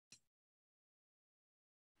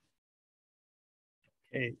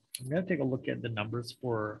Okay, I'm going to take a look at the numbers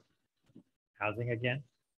for housing again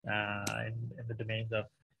in the domains of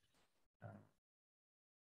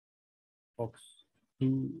folks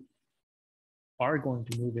who are going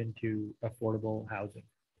to move into affordable housing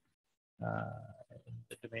in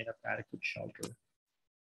the domain of adequate shelter.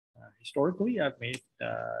 Historically, I've made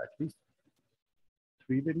at least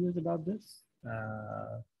 3 videos about this.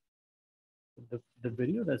 The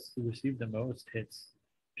video that's received the most hits,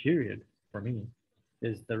 period, for me,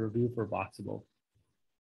 is the review for Boxabl.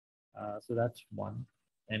 So that's one.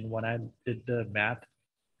 And when I did the math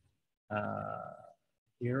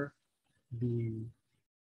here, the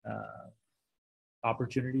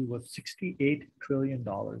opportunity was $68 trillion,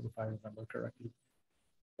 if I remember correctly,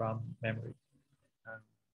 from memory.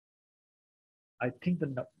 I think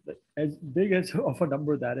as big as of a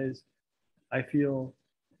number that is, I feel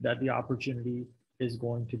that the opportunity is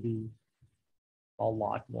going to be a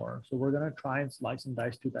lot more. So we're going to try and slice and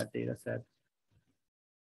dice through that data set.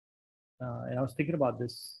 And I was thinking about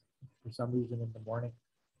this for some reason in the morning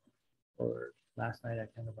or last night, I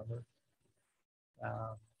can't remember.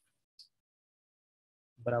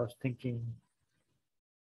 But I was thinking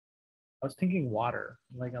water.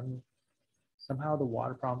 Like somehow the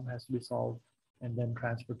water problem has to be solved, and then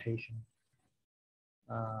transportation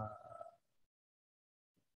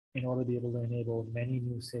in order to be able to enable many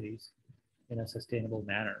new cities in a sustainable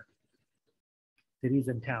manner, cities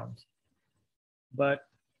and towns. But,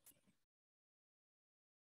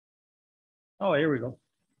 oh, here we go.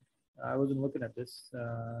 I wasn't looking at this,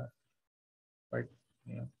 right?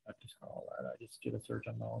 You know, not just all that. I just did a search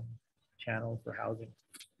on my own channel for housing.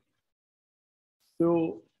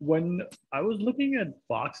 So when I was looking at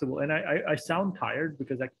Boxabl, and I sound tired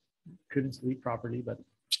because I couldn't sleep properly, but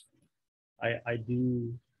I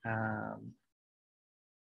do,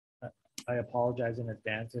 I apologize in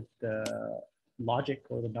advance if the logic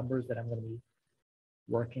or the numbers that I'm going to be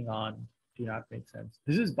working on do not make sense.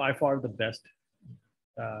 This is by far the best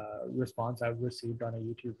response I've received on a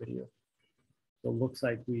YouTube video. So it looks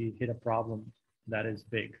like we hit a problem that is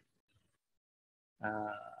big.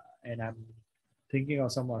 And I'm thinking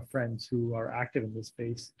of some of my friends who are active in this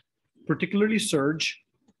space, particularly Serge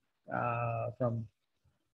from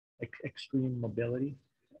Extreme Mobility.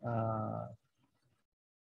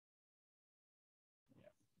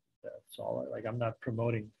 That's all. Like, I'm not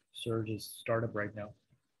promoting Serge's startup right now,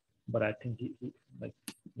 but I think he like,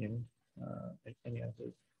 you know, any of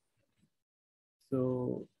those.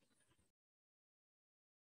 So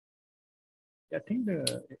I think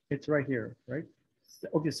it's right here, right?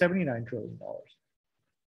 Okay, $79 trillion.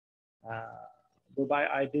 Whereby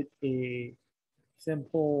I did a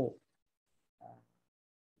simple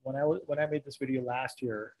when I made this video last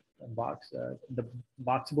year, the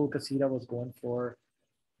Boxabl Casita was going for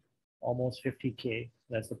almost 50K.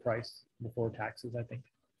 That's the price before taxes, I think.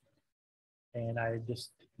 And I just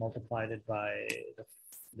multiplied it by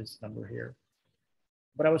this number here.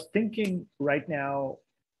 But I was thinking right now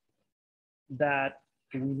that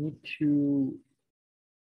we need to,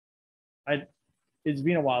 it's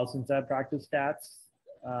been a while since I've practiced stats,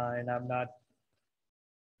 and I'm not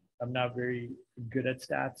very good at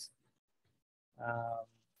stats.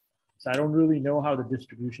 So I don't really know how the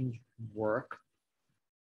distributions work.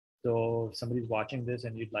 So if somebody's watching this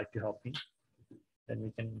and you'd like to help me, then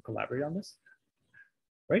we can collaborate on this,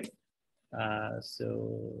 right?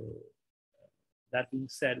 So that being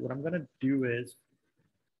said, what I'm gonna do is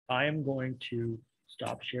I am going to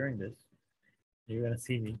stop sharing this. You're gonna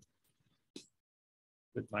see me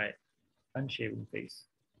with my unshaven face.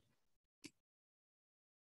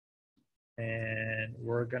 And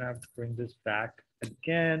we're gonna bring this back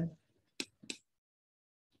again.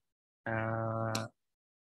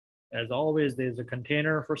 As always, there's a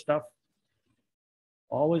container for stuff.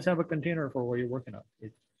 Always have a container for what you're working on.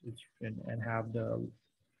 And have the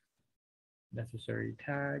necessary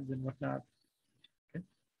tags and whatnot. Okay.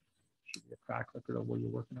 Should be a track record of what you're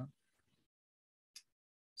working on.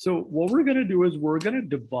 So what we're gonna do is we're gonna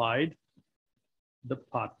divide the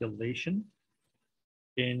population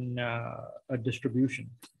in a distribution.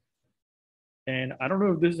 And I don't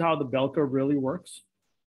know if this is how the bell curve really works,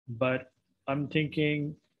 but I'm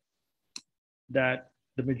thinking that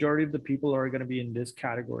the majority of the people are going to be in this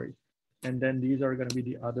category. And then these are going to be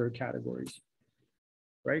the other categories,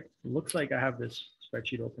 right? It looks like I have this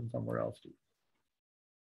spreadsheet open somewhere else too.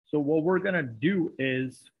 So what we're going to do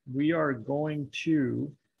is we are going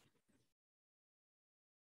to,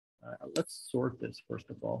 let's sort this first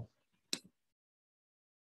of all.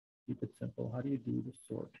 Keep it simple. How do you do the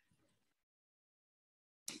sort?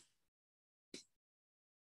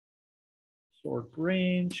 Sort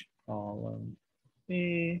range, column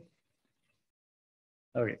me.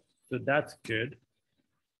 Okay, so that's good.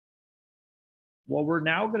 What we're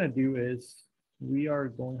now going to do is we are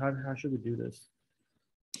going, how should we do this?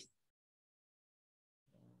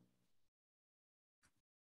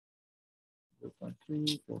 Four point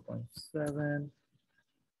three, 4.7,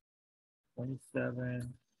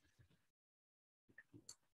 27.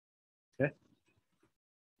 Okay.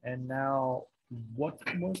 And now, what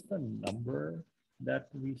was the number that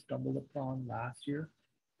we stumbled upon last year?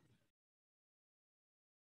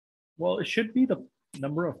 Well, it should be the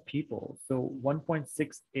number of people. So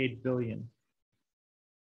 1.68 billion.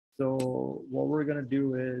 So what we're going to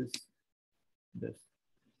do is this.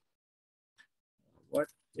 What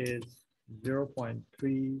is 0.3%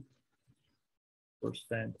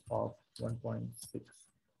 of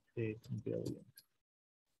 1.68 billion?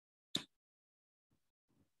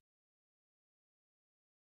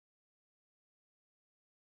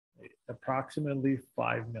 Approximately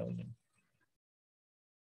 5 million.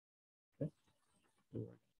 Okay. So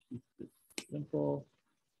keep this simple.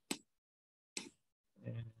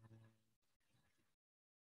 And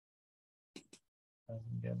I'm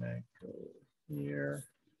gonna go here.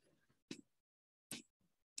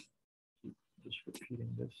 Keep just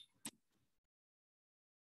repeating this.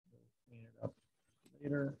 We'll clean it up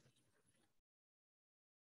later.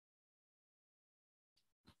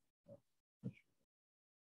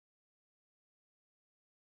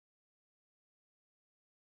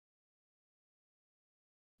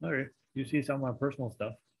 Okay, you see some of my personal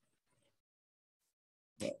stuff.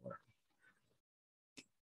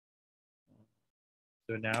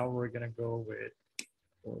 So now we're gonna go with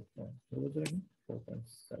 4.7%.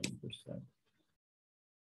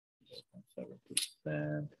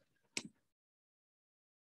 4.7%.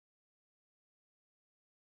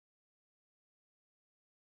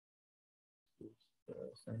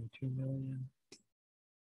 72 million.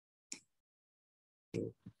 So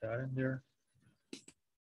put that in there.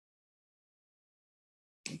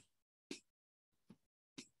 Make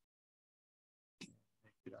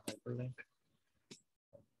it a hyperlink.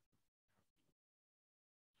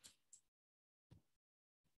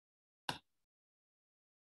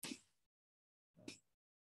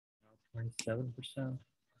 Now 27%.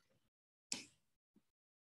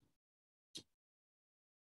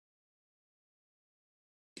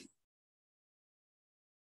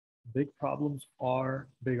 Big problems are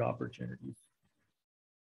big opportunities.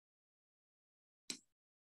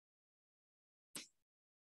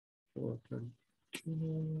 For 32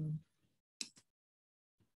 million.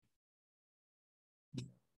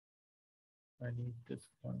 I need this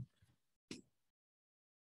one.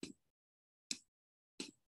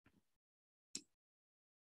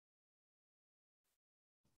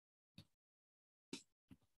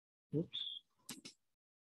 Oops.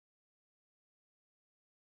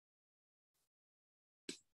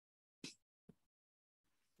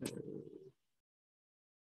 So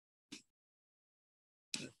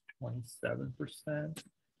 27%.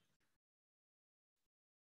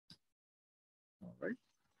 All right.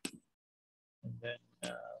 And then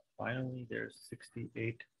finally, there's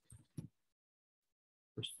 68%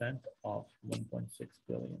 of 1.6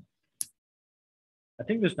 billion. I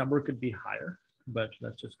think this number could be higher, but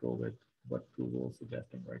let's just go with what Google is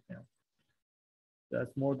suggesting right now.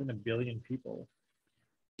 That's more than 1 billion people.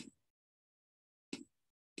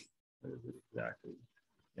 What is it exactly?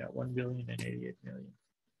 Yeah, 1,088 million.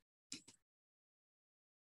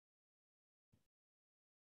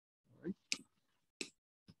 All right.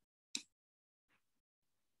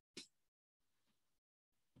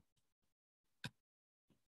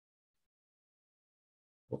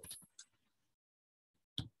 Oops.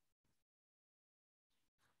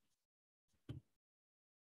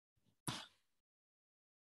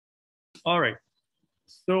 All right.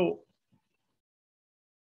 So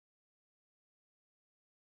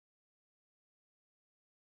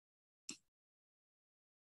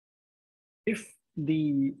if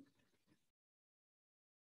the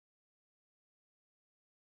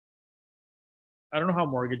I don't know how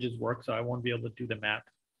mortgages work, so I won't be able to do the math.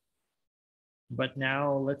 But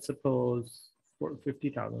now let's suppose for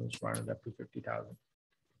 50,000, let's round it up to 50,000.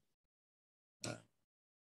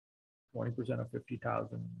 20% of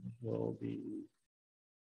 50,000 will be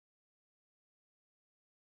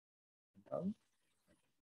 10,000.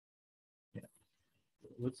 Yeah.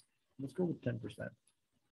 Let's go with 10%. 5,000.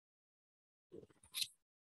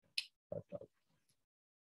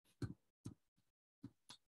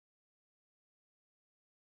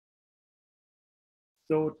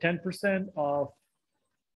 So 10% of,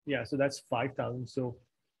 yeah, so that's 5,000. So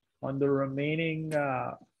on the remaining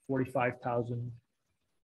 45,000,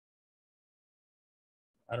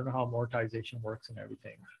 I don't know how amortization works and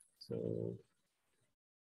everything. So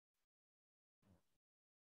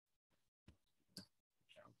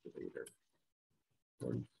calculator,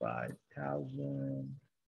 45,000.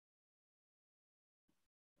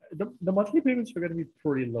 The monthly payments are going to be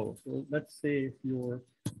pretty low. So let's say if your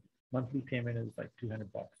monthly payment is like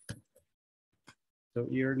 200 bucks. So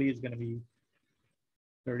yearly is going to be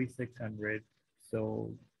 3,600.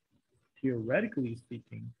 So theoretically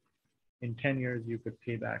speaking, in 10 years, you could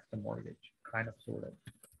pay back the mortgage, kind of, sort of,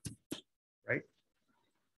 right?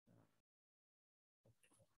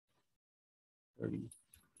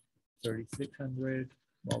 3,600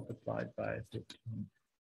 multiplied by 15.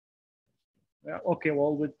 Yeah, okay,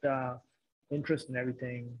 well, with interest and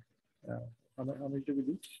everything, how much do we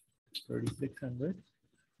do? 3,600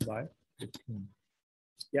 by 15.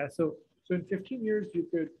 Yeah, so in 15 years, you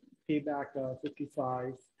could pay back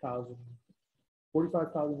 55,000,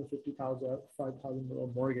 45,000 to 50,000,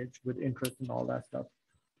 5,000 mortgage with interest and all that stuff.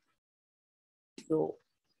 So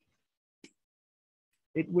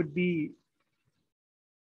it would be,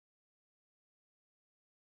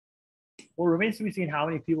 well, remains to be seen how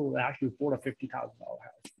many people will actually afford a $50,000 house,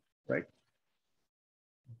 right?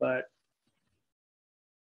 But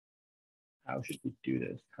how should we do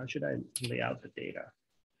this? How should I lay out the data?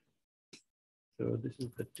 So this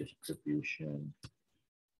is the distribution.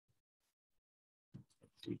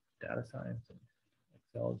 Let's see, data science and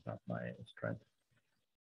Excel is not my strength.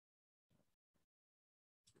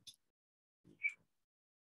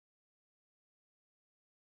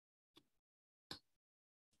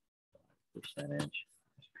 Percentage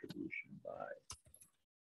distribution by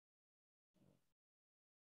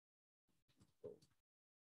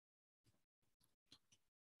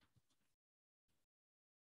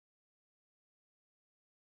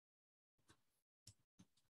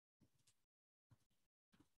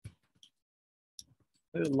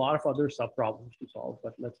there's a lot of other sub problems to solve,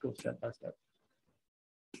 but let's go step by step.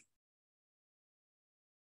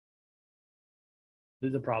 This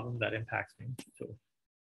is a problem that impacts me, so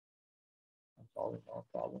I'm solving our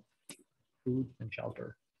problem. Food and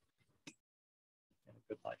shelter and a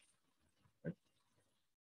good life. Right?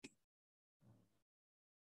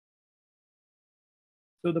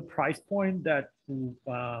 So the price point that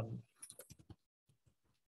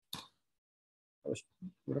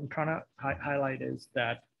what I'm trying to highlight is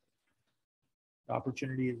that the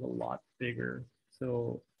opportunity is a lot bigger.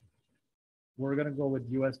 So we're going to go with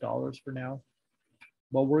US dollars for now.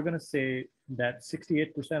 But we're going to say that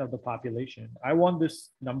 68% of the population, I want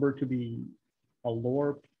this number to be a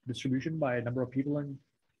lower distribution by a number of people in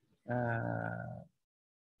the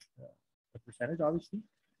percentage, obviously,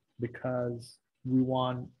 because we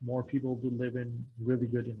want more people to live in really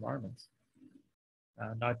good environments.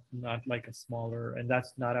 Not like a smaller, and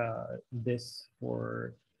that's not a this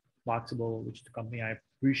for Boxabl, which is a company I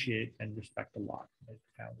appreciate and respect a lot as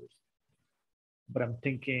founders. But I'm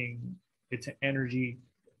thinking it's an energy,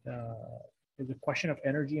 it's a question of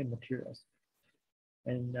energy and materials,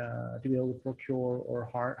 and to be able to procure or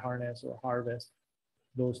harness or harvest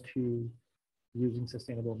those two using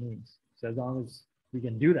sustainable means. So as long as we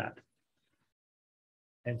can do that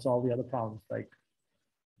and solve the other problems like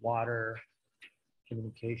water,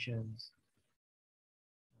 communications,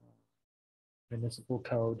 municipal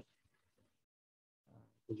code,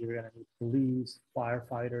 because you're going to need police,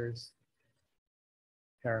 firefighters,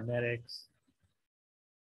 paramedics,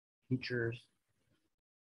 teachers,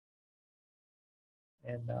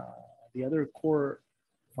 and the other core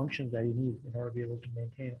functions that you need in order to be able to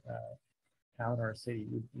maintain a town or a city.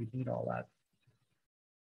 You need all that.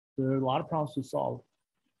 So there are a lot of problems to solve.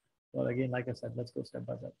 But again, like I said, let's go step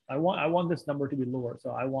by step. I want this number to be lower.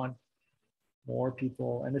 So I want more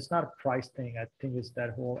people, and it's not a price thing. I think it's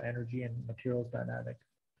that whole energy and materials dynamic.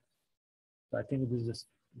 So I think this is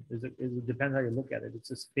it depends how you look at it.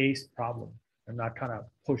 It's a space problem. I'm not trying to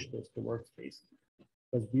push this to workspace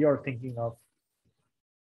because we are thinking of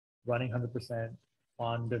running 100%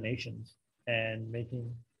 on donations and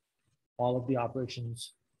making all of the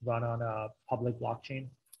operations run on a public blockchain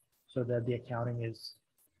so that the accounting is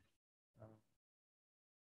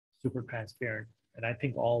super transparent. And I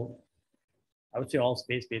think I would say all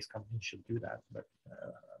space-based companies should do that, but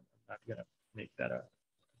I'm not going to make that a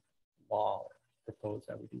law proposed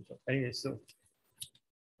that we do so. Anyway, so,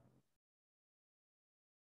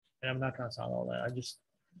 and I'm not trying to sound all that.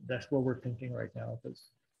 That's what we're thinking right now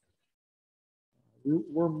because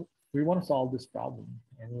we want to solve this problem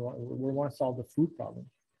and we want to solve the food problem.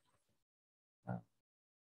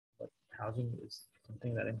 But housing is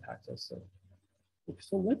something that impacts us.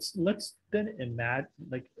 So let's then imagine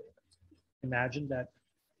that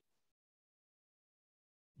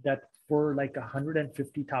that for like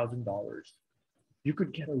 $150,000, you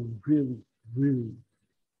could get a really, really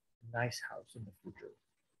nice house in the future.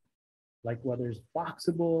 Like whether it's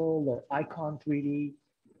Boxabl or Icon 3D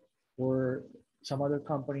or some other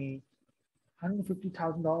company,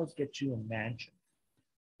 $150,000 gets you a mansion,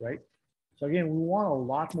 right? So again, we want a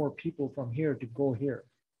lot more people from here to go here.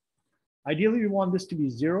 Ideally, we want this to be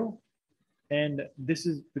zero, and this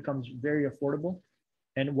becomes very affordable.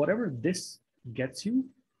 And whatever this gets you,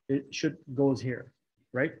 it should goes here,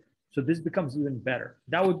 right? So this becomes even better.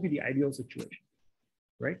 That would be the ideal situation,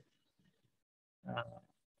 right? Uh,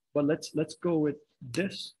 but let's go with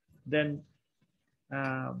this. Then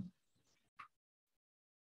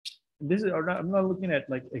this is I'm not looking at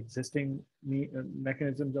like existing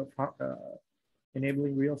mechanisms of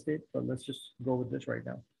enabling real estate, but let's just go with this right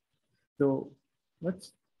now. So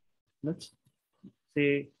let's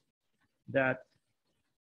say that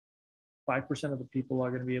 5% of the people are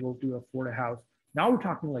going to be able to afford a house. Now we're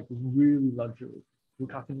talking like really luxury. We're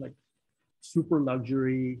talking like super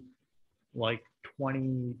luxury, like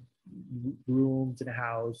 20 rooms in a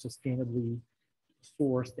house, sustainably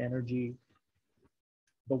sourced energy,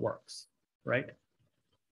 the works, right?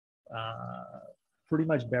 Pretty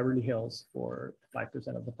much Beverly Hills for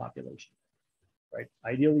 5% of the population, right?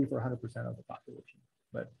 Ideally for 100% of the population,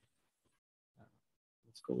 but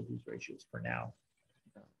let's go with these ratios for now.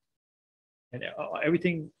 And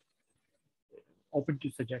everything open to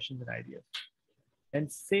suggestions and ideas.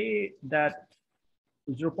 And say that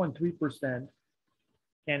 0.3%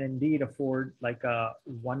 can indeed afford like a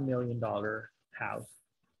 $1 million house.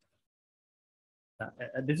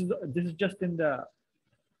 This is just in the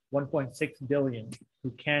 1.6 billion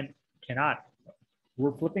who cannot.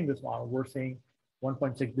 We're flipping this model. We're saying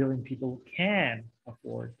 1.6 billion people can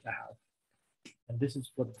afford a house, and this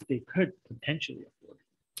is what they could potentially afford,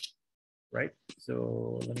 right?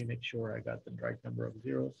 So let me make sure I got the right number of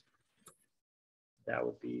zeros. That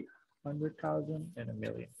would be 100,000 and a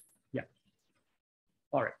million. Yeah.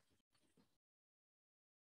 All right.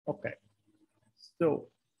 Okay. So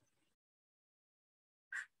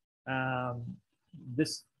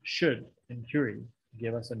this should, in theory,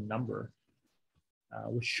 give us a number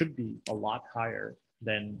which should be a lot higher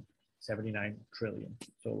than 79 trillion.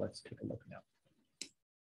 So let's take a look now.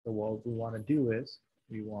 So what we want to do is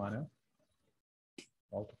we want to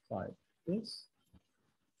multiply this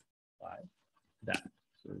by that.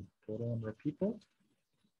 So total number of people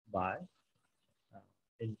by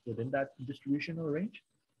within that distribution or range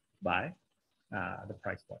by the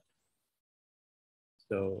price point.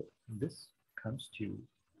 So this comes to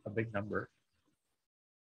a big number,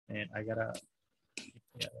 and I gotta,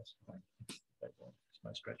 yeah, that's fine. It's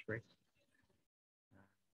my stretch break.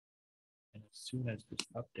 And as soon as this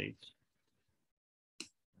updates,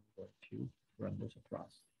 I'm going to run this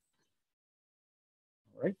across.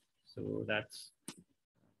 All right, so that's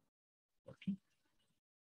working.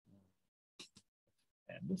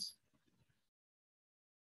 And this.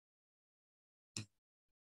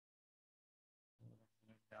 What I'm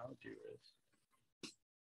going to now do is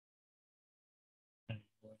I'm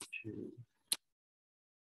going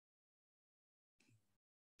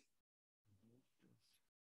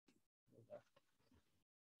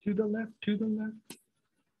to the left, to the left.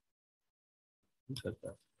 Who said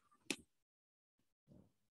that?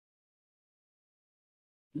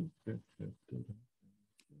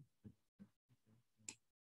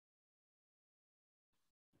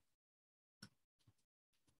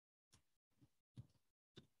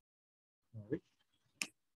 All right.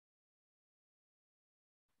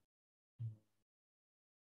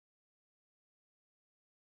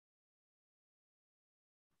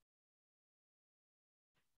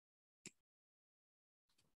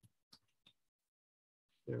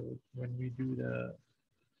 So when we do the,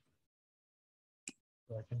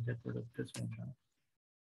 so I can get rid of this one now.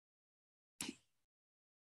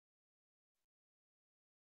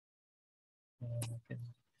 And I can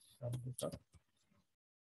sum this up.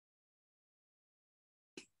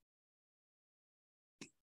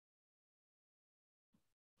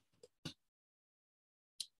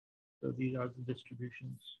 So these are the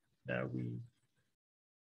distributions that we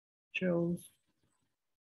chose.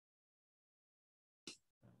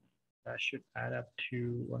 That should add up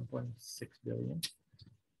to 1.6 billion.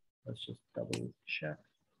 Let's just double check.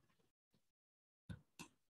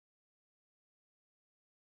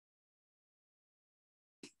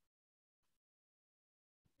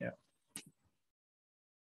 Yeah.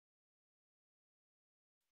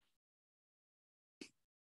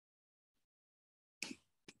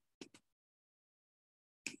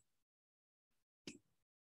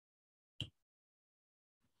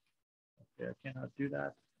 Okay, I cannot do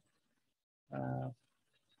that. In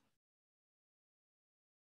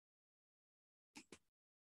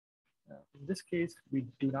this case, we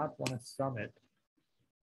do not want to sum it,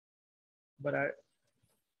 but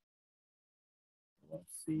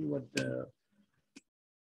let's see what the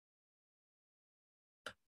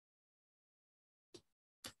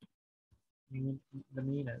mean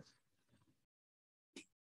is.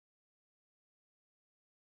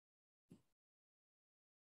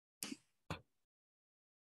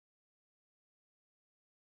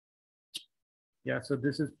 Yeah, so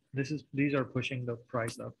these are pushing the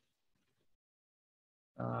price up.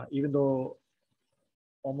 Even though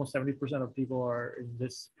almost 70% of people are in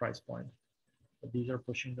this price point, but these are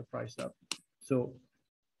pushing the price up. So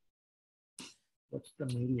what's the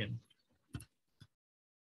median?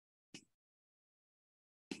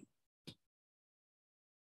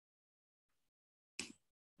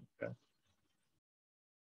 Okay.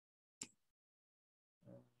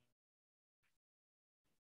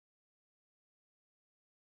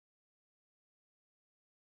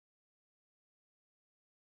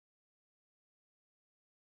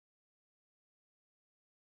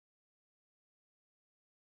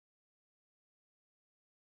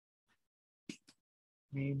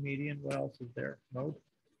 Mean, median, what else is there? Mode?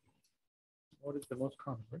 Mode is the most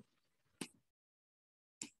common, right?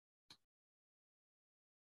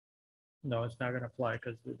 No, it's not going to apply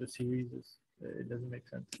because the series is, it doesn't make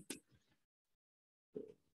sense.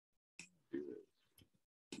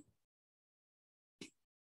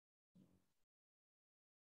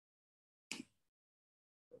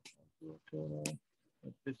 Total,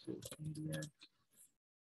 this is median.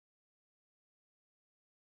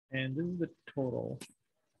 And this is the total.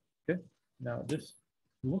 Okay, now this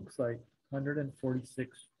looks like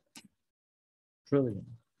 146 trillion,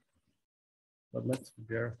 but let's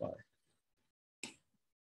verify.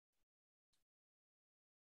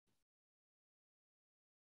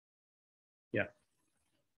 Yeah,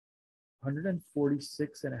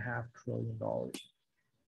 $146.5 trillion.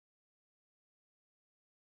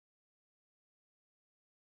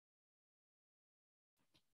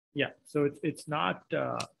 Yeah, so it's not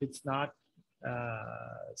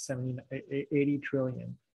 80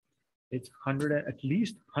 trillion. It's at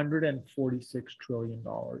least $146 trillion,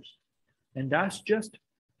 and that's just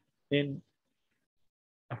in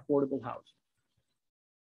affordable housing.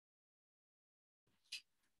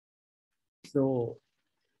 So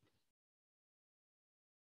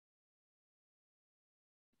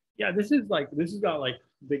yeah, this has got like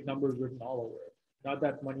big numbers written all over it. Not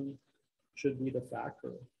that money should be the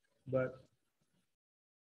factor, but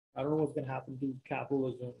I don't know what's going to happen to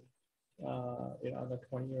capitalism on a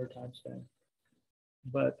 20-year time span.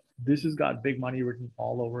 But this has got big money written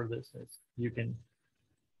all over this, as you can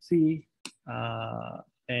see.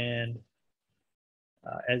 And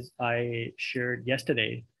as I shared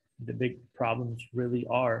yesterday, the big problems really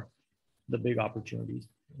are the big opportunities,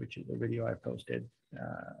 which is the video I posted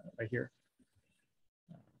right here.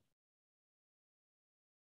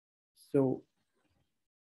 So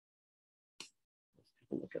let's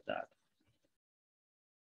take a look at that.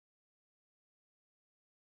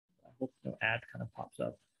 I hope no ad kind of pops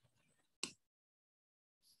up.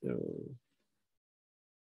 So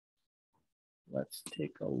let's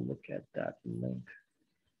take a look at that link.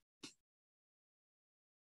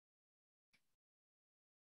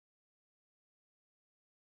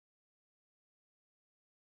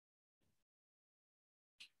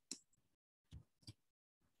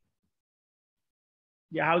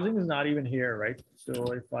 Yeah, housing is not even here, right?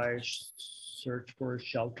 So if I search for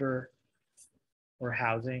shelter or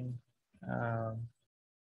housing, I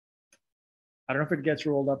don't know if it gets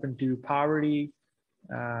rolled up into poverty.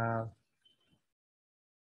 I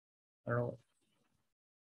don't know.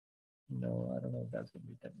 No, I don't know if that's going to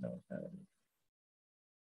be that. No, it's not.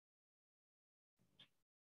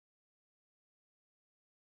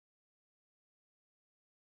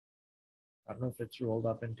 I don't know if it's rolled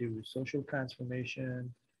up into social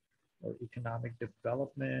transformation or economic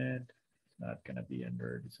development. It's not going to be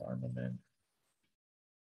under disarmament.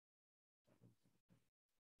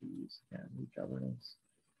 Peace and governance.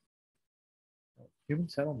 Human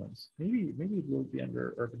settlements. Maybe it will be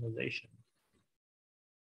under urbanization.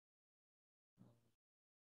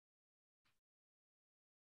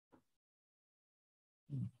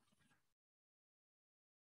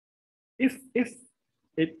 If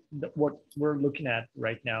what we're looking at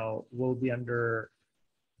right now will be under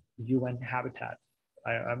UN Habitat.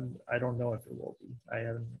 I don't know if it will be. I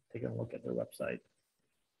haven't taken a look at their website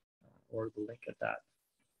or the link at that.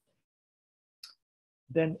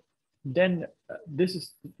 Then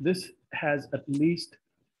this has at least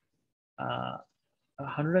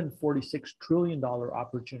 $146 trillion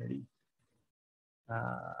opportunity.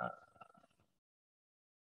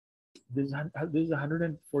 This is a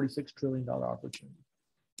 $146 trillion opportunity.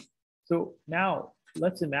 So now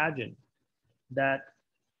let's imagine that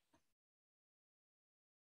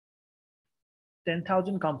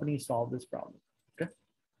 10,000 companies solve this problem. Okay.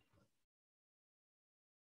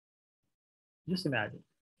 Just imagine.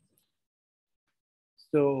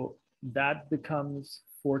 So that becomes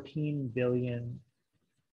 14 billion,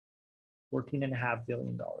 $14.5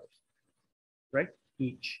 billion, right?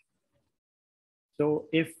 Each. So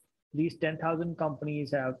if these 10,000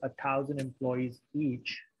 companies have 1,000 employees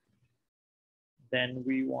each, then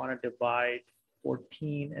we want to divide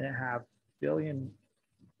 14.5 billion.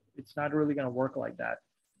 It's not really going to work like that.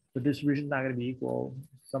 The distribution is not going to be equal.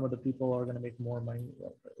 Some of the people are going to make more money.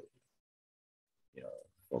 You know,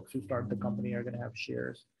 folks who start the company are going to have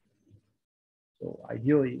shares. So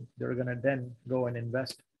ideally, they're going to then go and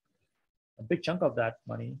invest a big chunk of that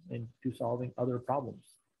money into solving other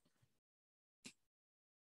problems.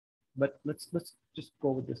 But let's just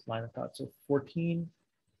go with this line of thought. So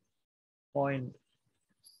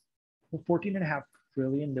 14.5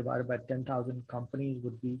 trillion divided by 10,000 companies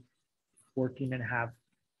would be 14.5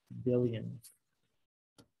 billion,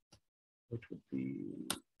 which would be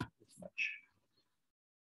this much.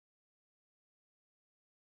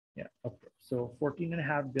 Yeah, okay. So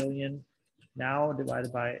 14.5 billion now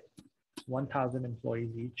divided by 1,000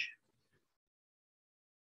 employees each.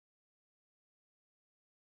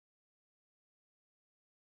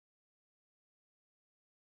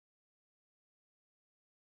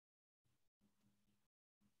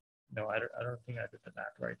 No, I don't think I did the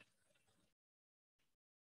math right.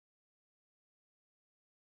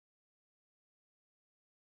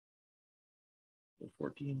 So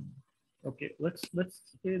 14. Okay, let's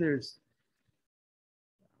say there's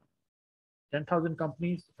 10,000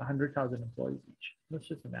 companies, 100,000 employees each. Let's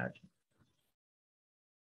just imagine.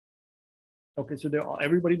 Okay, so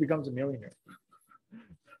everybody becomes a millionaire,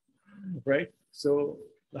 right? So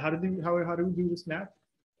how do we do this math?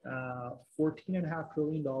 $14.5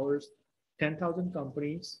 trillion, 10,000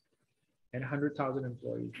 companies, and 100,000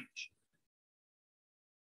 employees each.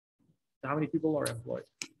 So how many people are employed?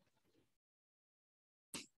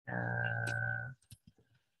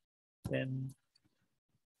 Then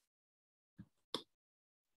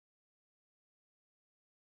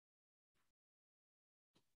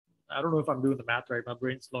I don't know if I'm doing the math right. My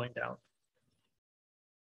brain's slowing down.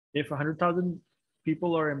 If 100,000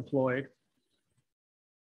 people are employed,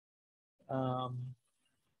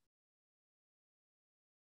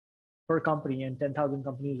 per company and 10,000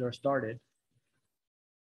 companies are started,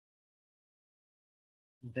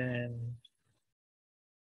 then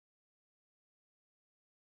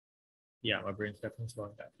yeah, my brain's definitely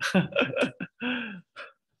slowing down.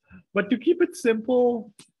 But to keep it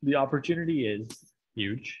simple, the opportunity is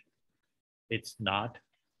huge. It's not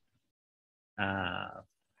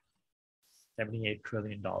 $78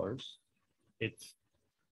 trillion. It's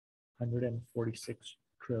 $146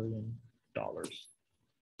 trillion,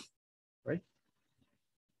 right?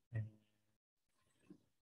 And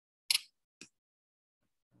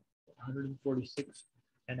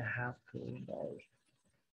 $146.5 trillion.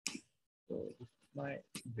 So this is my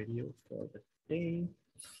video for the day.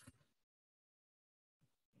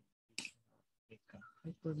 Make a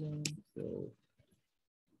hyperlink. So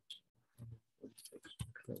 $146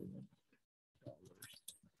 trillion.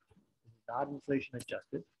 Not inflation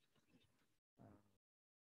adjusted.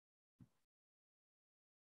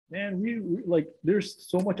 Man, we like there's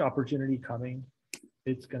so much opportunity coming.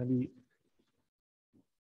 It's gonna be,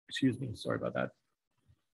 excuse me, sorry about that.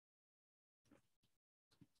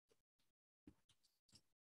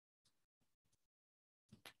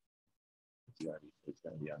 It's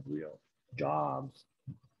gonna be unreal. Jobs.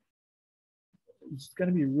 It's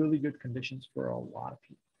gonna be really good conditions for a lot of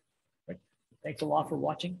people. Right? Thanks a lot for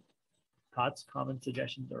watching. Thoughts, comments,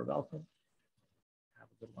 suggestions are welcome. Have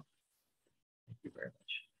a good one. Thank you very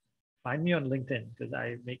much. Find me on LinkedIn because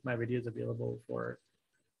I make my videos available for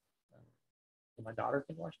so my daughter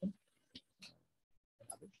can watch them.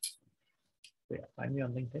 So yeah, find me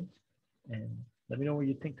on LinkedIn and let me know what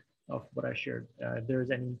you think of what I shared. If there's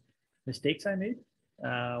any mistakes I made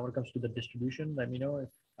when it comes to the distribution, let me know. If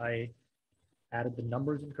I added the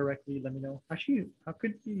numbers incorrectly, let me know. Actually, how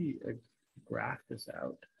could we graph this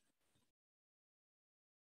out?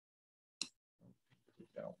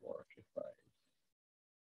 It's gonna work if I.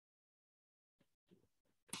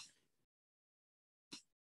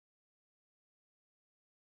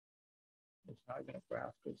 It's not gonna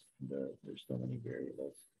graph because there's so many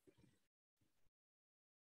variables.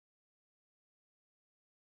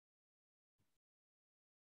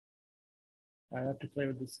 I have to play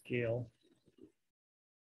with the scale.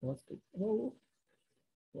 What's the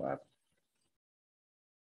what?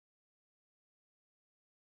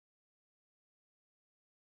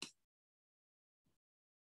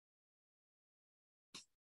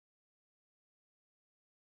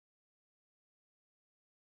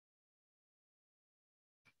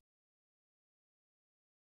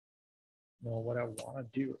 No, what I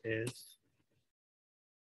want to do is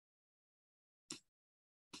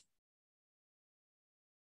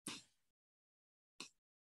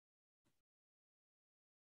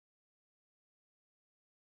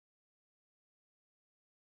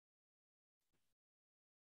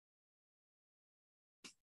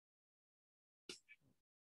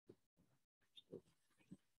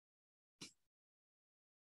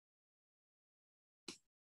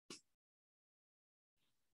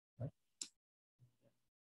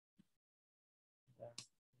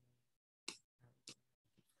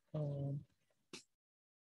um,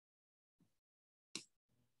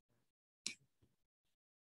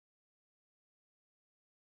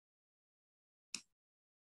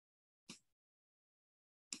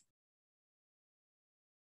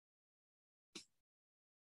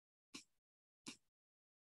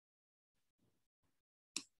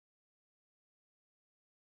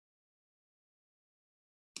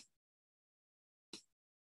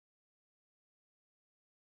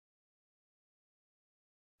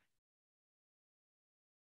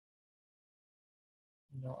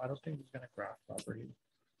 no, I don't think it's gonna graph properly.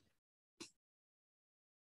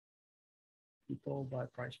 People by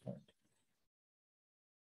price point.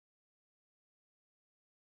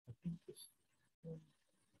 I think this.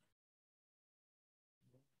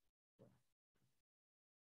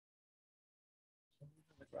 Some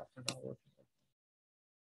reason the graphs are not working.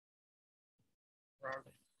 Where are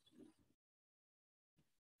they?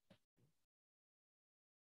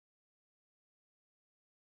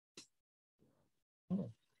 Oh,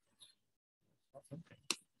 that's something.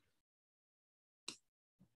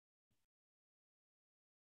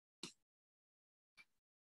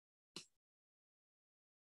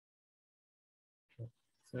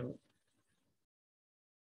 So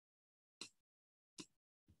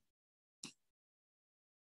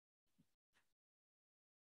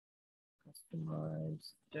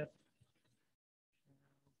customize depth.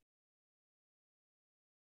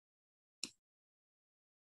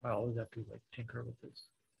 I always have to like tinker with this.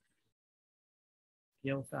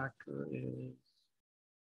 Scale factor is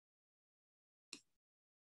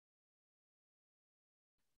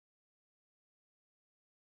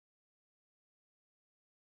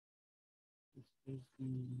this is the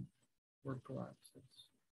vertical axis.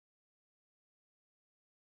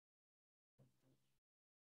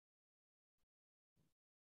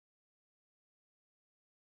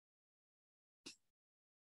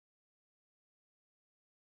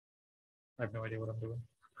 I have no idea what I'm doing.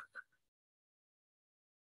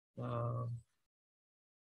 Um,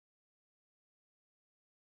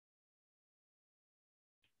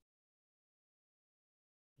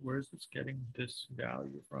 where is this getting this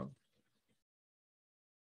value from?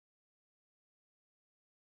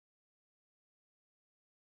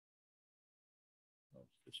 Oh,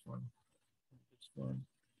 it's this one. This one.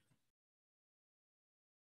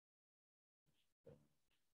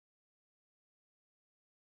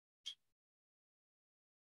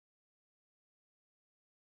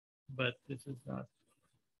 But this is not.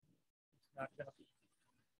 It's not gonna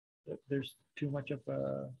be. There's too much of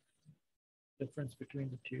a difference between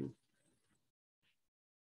the two.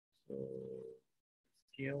 So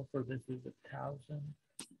scale for this is 1,000.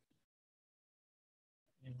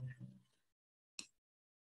 And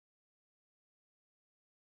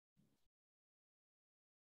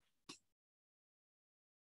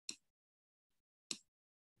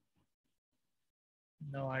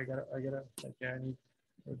no, I gotta, like, yeah, I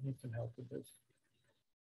need some help with this.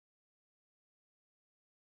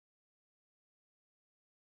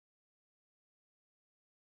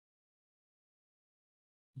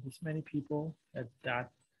 This many people at that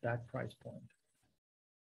price point.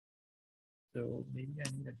 So maybe I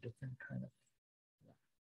need a different kind of.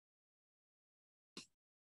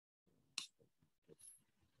 Let's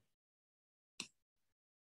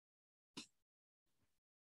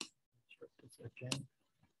this again.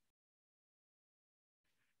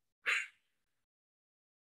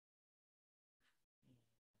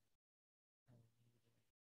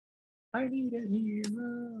 I need a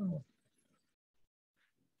hero.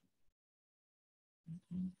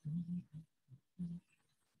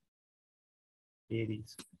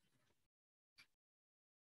 80s.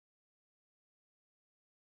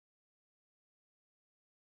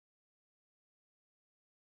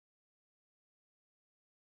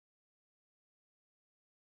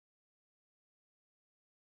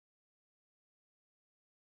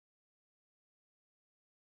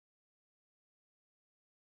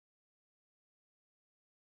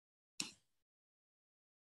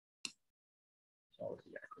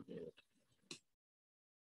 already aggregated.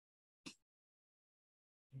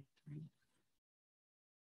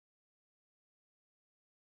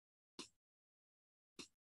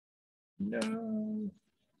 No.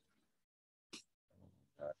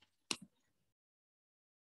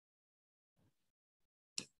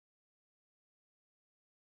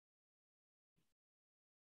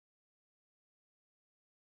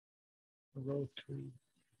 Row 3.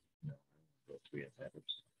 No, row 3 is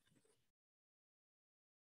headers.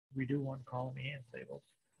 We do want column A and labels.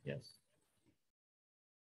 Yes.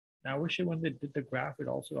 Now I wish it when they did the graph, it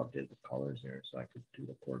also updated the colors here so I could do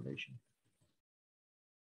the correlation.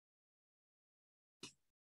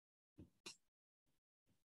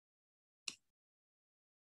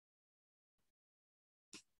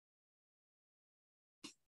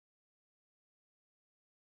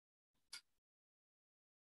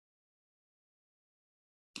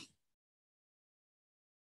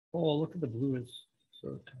 Oh, look at the blue is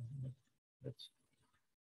so tiny. That's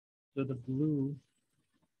so the blue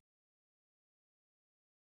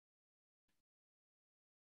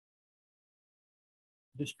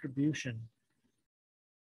distribution.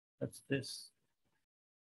 That's this.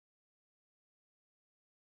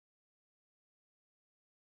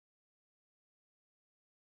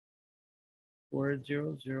 Four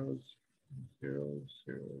zero zero zero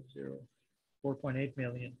zero zero 4.8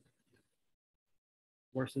 million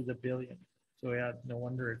versus a billion. So yeah, no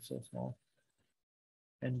wonder it's so small.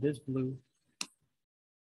 And this blue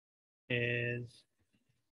is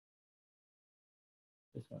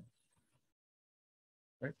this one,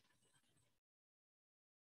 right?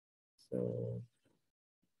 So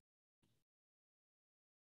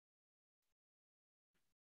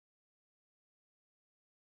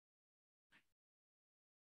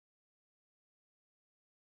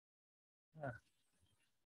ah,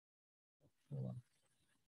 hold on.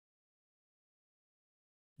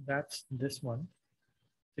 That's this one,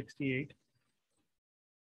 68.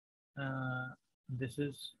 This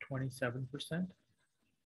is 27%.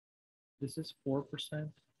 This is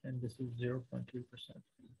 4%, and this is 0.2%.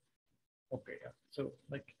 Okay, yeah. So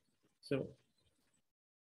like, so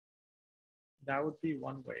that would be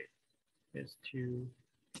one way is to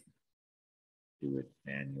do it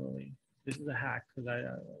manually. This is a hack because I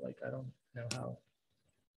don't know how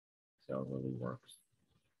Excel really works.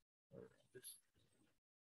 Or this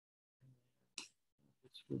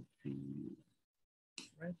would be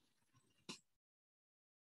right.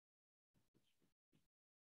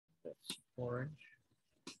 That's orange.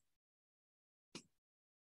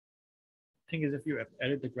 Thing is, if you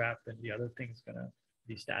edit the graph, then the other thing is gonna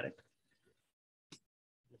be static.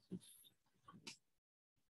 This is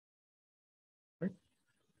right.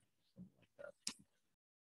 Something like that.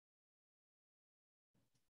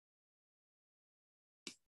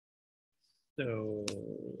 So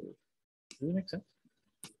does it make sense?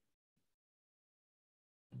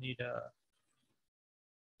 Need a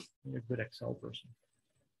good Excel person.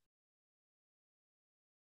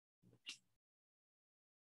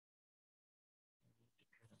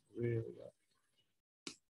 Really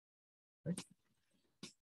good. Right?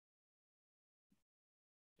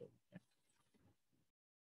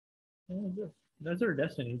 So, that's our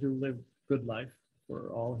destiny to live good life for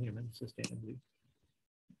all humans sustainably.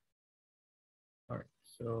 All right,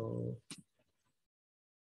 so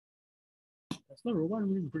that's the robot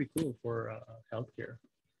really pretty cool for healthcare,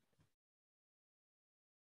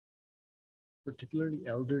 particularly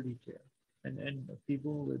elderly care and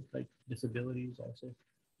people with like disabilities also.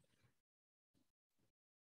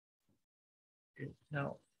 Okay,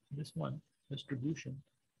 now this one distribution,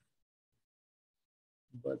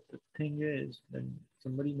 but the thing is, then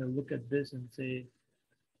somebody may look at this and say,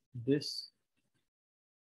 this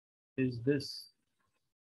is this.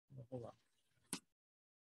 Hold on.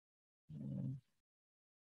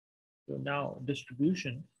 So now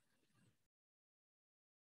distribution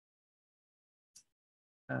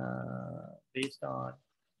based on,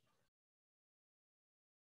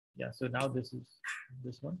 yeah, so now this is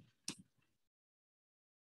this one.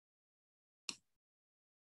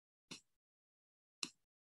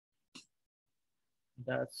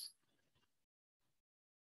 That's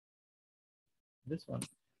this one.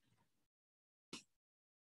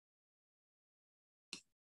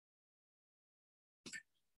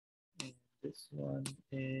 And this one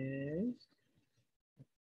is,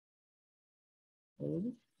 what was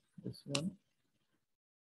it? This one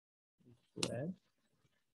is red.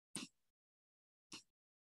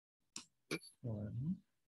 This one,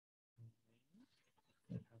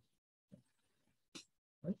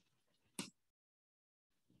 right?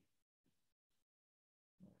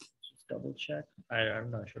 Just double check.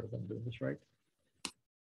 I'm not sure if I'm doing this right.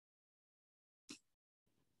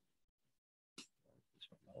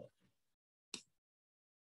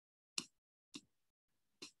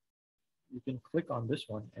 you can click on this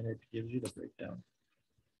one and it gives you the breakdown.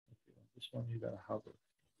 Okay, this one you gotta hover.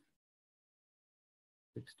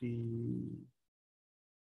 60.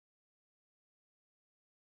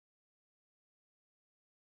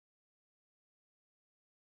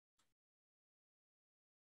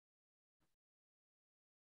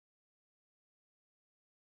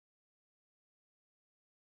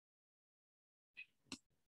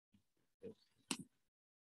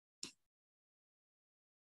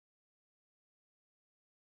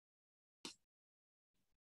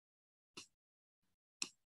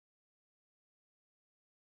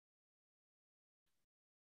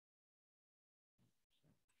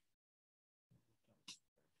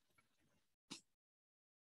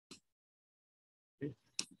 Okay.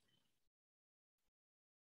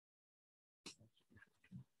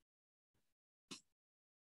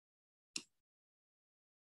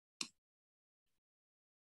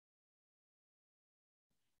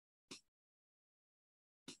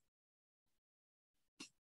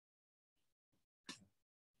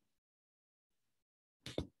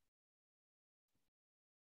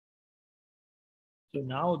 So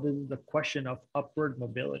now this is the question of upward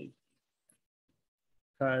mobility,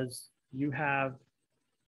 because you have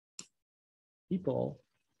people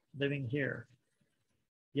living here.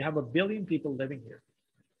 You have a billion people living here.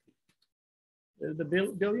 The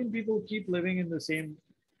billion people keep living in the same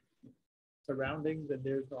surroundings and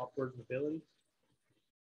there's no upward mobility,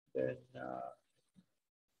 then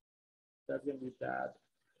that's going to be bad.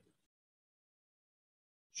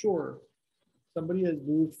 Sure, somebody has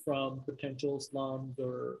moved from potential slums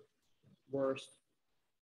or worse.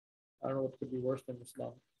 I don't know what could be worse than the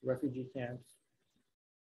slum. Refugee camps,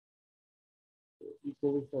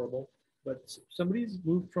 equally horrible. But somebody's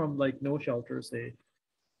moved from like no shelter, say,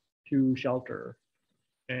 to shelter,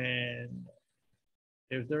 and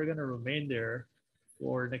if they're going to remain there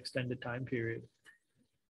for an extended time period,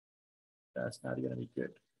 that's not going to be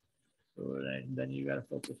good. So then you got to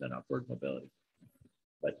focus on upward mobility.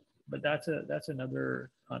 But that's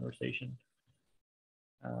another conversation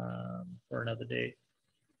for another day.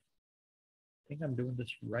 I think I'm doing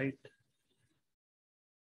this right.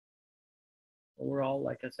 Overall,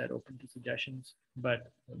 like I said, open to suggestions,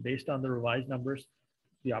 but based on the revised numbers,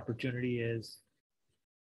 the opportunity is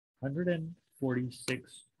 $146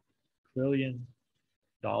 trillion,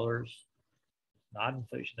 not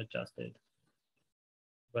inflation adjusted,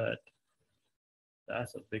 but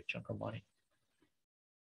that's a big chunk of money.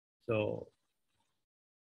 So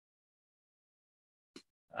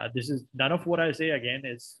this is none of what I say again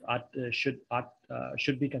is should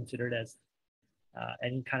be considered as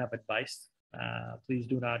any kind of advice. Please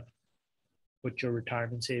do not put your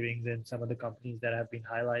retirement savings in some of the companies that have been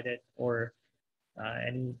highlighted or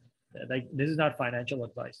any like this is not financial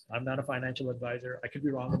advice. I'm not a financial advisor. I could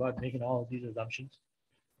be wrong about making all of these assumptions,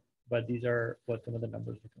 but these are what some of the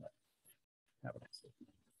numbers look like. Have a nice day.